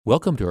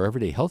Welcome to our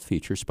Everyday Health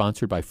Feature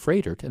sponsored by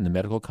Froedtert and the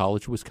Medical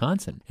College of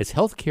Wisconsin. As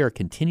healthcare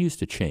continues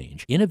to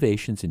change,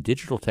 innovations in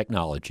digital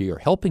technology are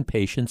helping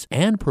patients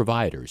and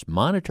providers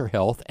monitor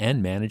health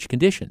and manage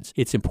conditions.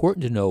 It's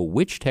important to know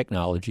which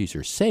technologies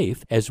are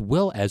safe as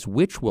well as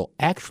which will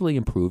actually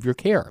improve your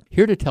care.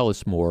 Here to tell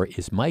us more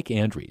is Mike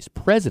Andrews,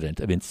 president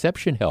of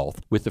Inception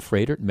Health with the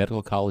Froedtert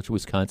Medical College of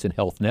Wisconsin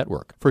Health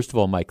Network. First of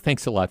all, Mike,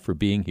 thanks a lot for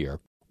being here.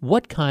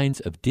 What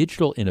kinds of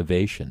digital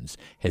innovations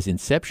has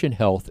Inception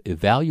Health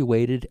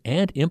evaluated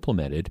and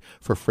implemented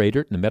for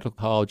Froedtert and the Medical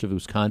College of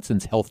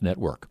Wisconsin's Health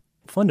Network?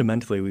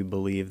 Fundamentally, we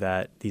believe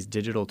that these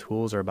digital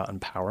tools are about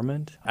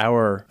empowerment.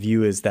 Our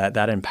view is that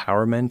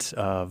empowerment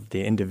of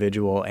the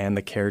individual and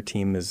the care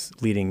team is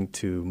leading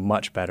to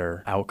much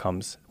better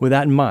outcomes. With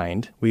that in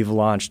mind, we've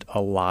launched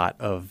a lot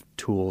of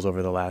tools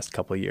over the last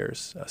couple of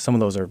years. Some of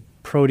those are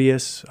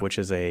Proteus, which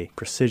is a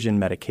precision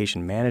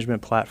medication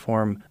management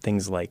platform,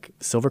 things like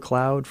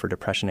SilverCloud for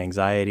depression,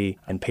 anxiety,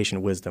 and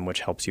Patient Wisdom,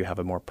 which helps you have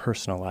a more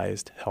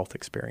personalized health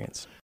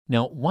experience.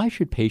 Now, why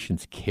should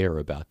patients care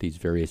about these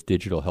various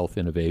digital health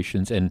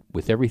innovations? And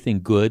with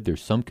everything good,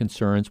 there's some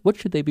concerns. What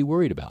should they be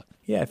worried about?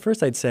 Yeah, at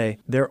first I'd say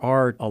there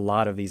are a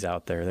lot of these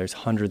out there. There's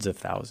hundreds of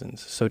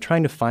thousands. So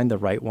trying to find the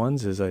right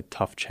ones is a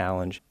tough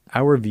challenge.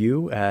 Our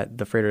view at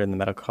the Froedtert and the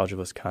Medical College of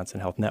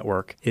Wisconsin Health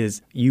Network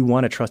is you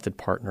want a trusted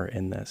partner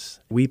in this.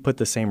 We put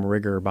the same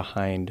rigor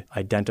behind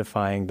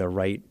identifying the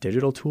right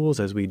digital tools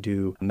as we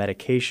do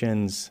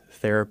medications,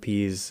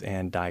 therapies,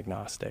 and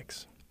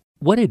diagnostics.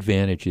 What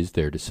advantage is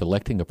there to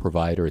selecting a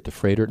provider at the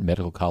Froedtert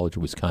Medical College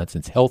of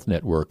Wisconsin's Health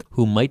Network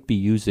who might be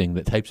using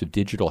the types of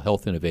digital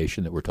health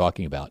innovation that we're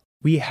talking about?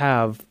 We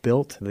have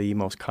built the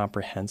most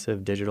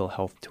comprehensive digital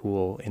health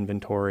tool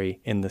inventory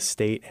in the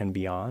state and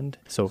beyond.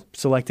 So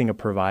selecting a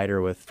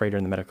provider with Froedtert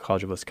and the Medical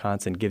College of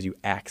Wisconsin gives you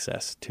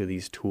access to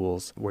these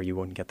tools where you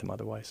wouldn't get them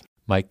otherwise.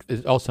 Mike,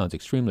 it all sounds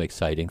extremely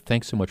exciting.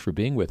 Thanks so much for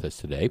being with us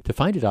today. To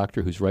find a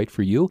doctor who's right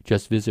for you,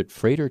 just visit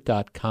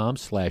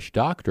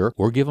Froedtert.com/doctor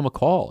or give them a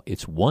call.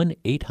 It's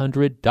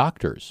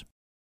 1-800-DOCTORS.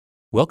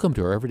 Welcome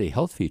to our Everyday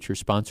Health Feature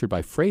sponsored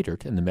by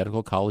Froedtert and the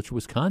Medical College of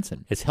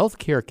Wisconsin. As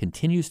healthcare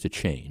continues to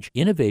change,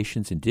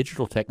 innovations in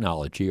digital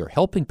technology are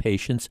helping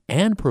patients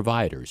and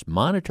providers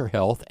monitor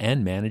health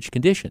and manage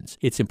conditions.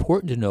 It's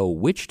important to know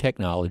which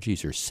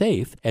technologies are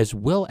safe as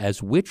well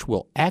as which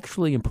will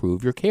actually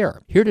improve your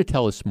care. Here to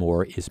tell us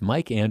more is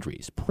Mike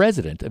Andrews,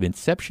 president of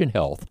Inception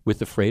Health with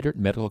the Froedtert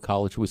Medical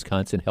College of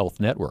Wisconsin Health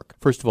Network.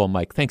 First of all,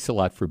 Mike, thanks a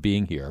lot for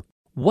being here.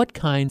 What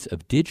kinds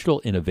of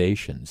digital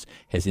innovations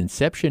has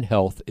Inception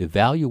Health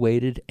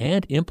evaluated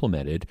and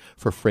implemented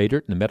for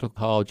Froedtert and the Medical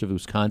College of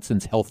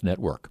Wisconsin's Health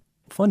Network?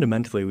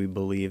 Fundamentally, we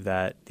believe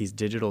that these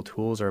digital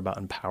tools are about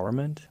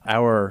empowerment.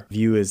 Our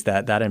view is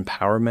that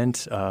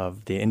empowerment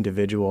of the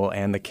individual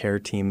and the care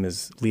team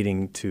is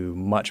leading to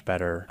much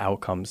better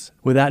outcomes.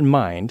 With that in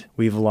mind,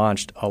 we've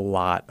launched a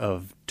lot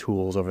of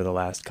tools over the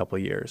last couple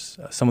of years.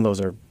 Some of those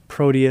are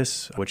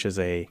Proteus, which is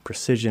a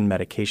precision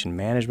medication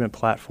management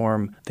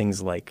platform,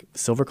 things like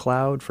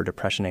SilverCloud for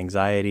depression,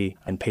 anxiety,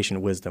 and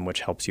Patient Wisdom,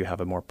 which helps you have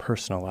a more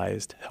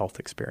personalized health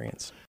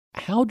experience.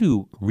 How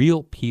do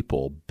real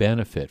people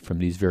benefit from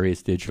these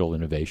various digital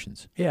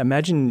innovations? Yeah,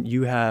 imagine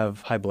you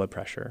have high blood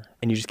pressure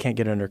and you just can't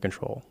get it under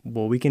control.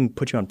 Well, we can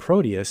put you on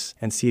Proteus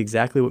and see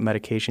exactly what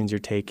medications you're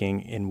taking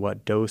in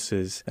what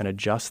doses and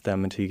adjust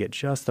them until you get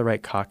just the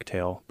right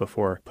cocktail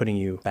before putting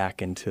you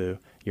back into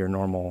your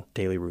normal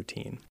daily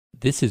routine.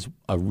 This is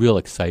a real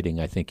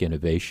exciting, I think,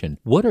 innovation.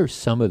 What are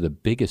some of the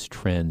biggest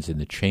trends in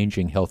the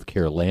changing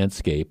healthcare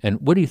landscape, and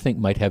what do you think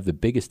might have the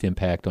biggest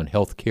impact on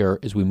healthcare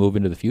as we move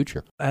into the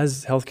future?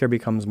 As healthcare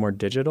becomes more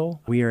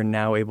digital, we are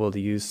now able to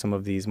use some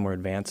of these more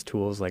advanced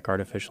tools like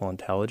artificial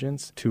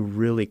intelligence to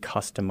really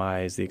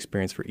customize the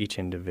experience for each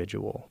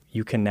individual.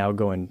 You can now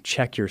go and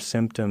check your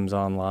symptoms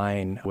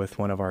online with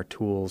one of our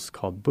tools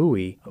called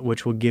Buoy,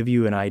 which will give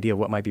you an idea of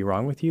what might be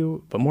wrong with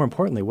you, but more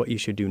importantly, what you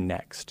should do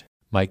next.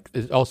 Mike,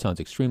 it all sounds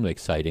extremely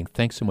exciting.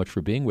 Thanks so much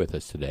for being with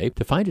us today.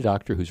 To find a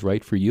doctor who's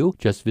right for you,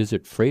 just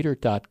visit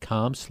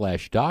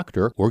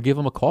Froedtert.com/doctor or give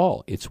them a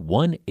call. It's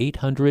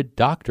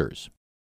 1-800-DOCTORS.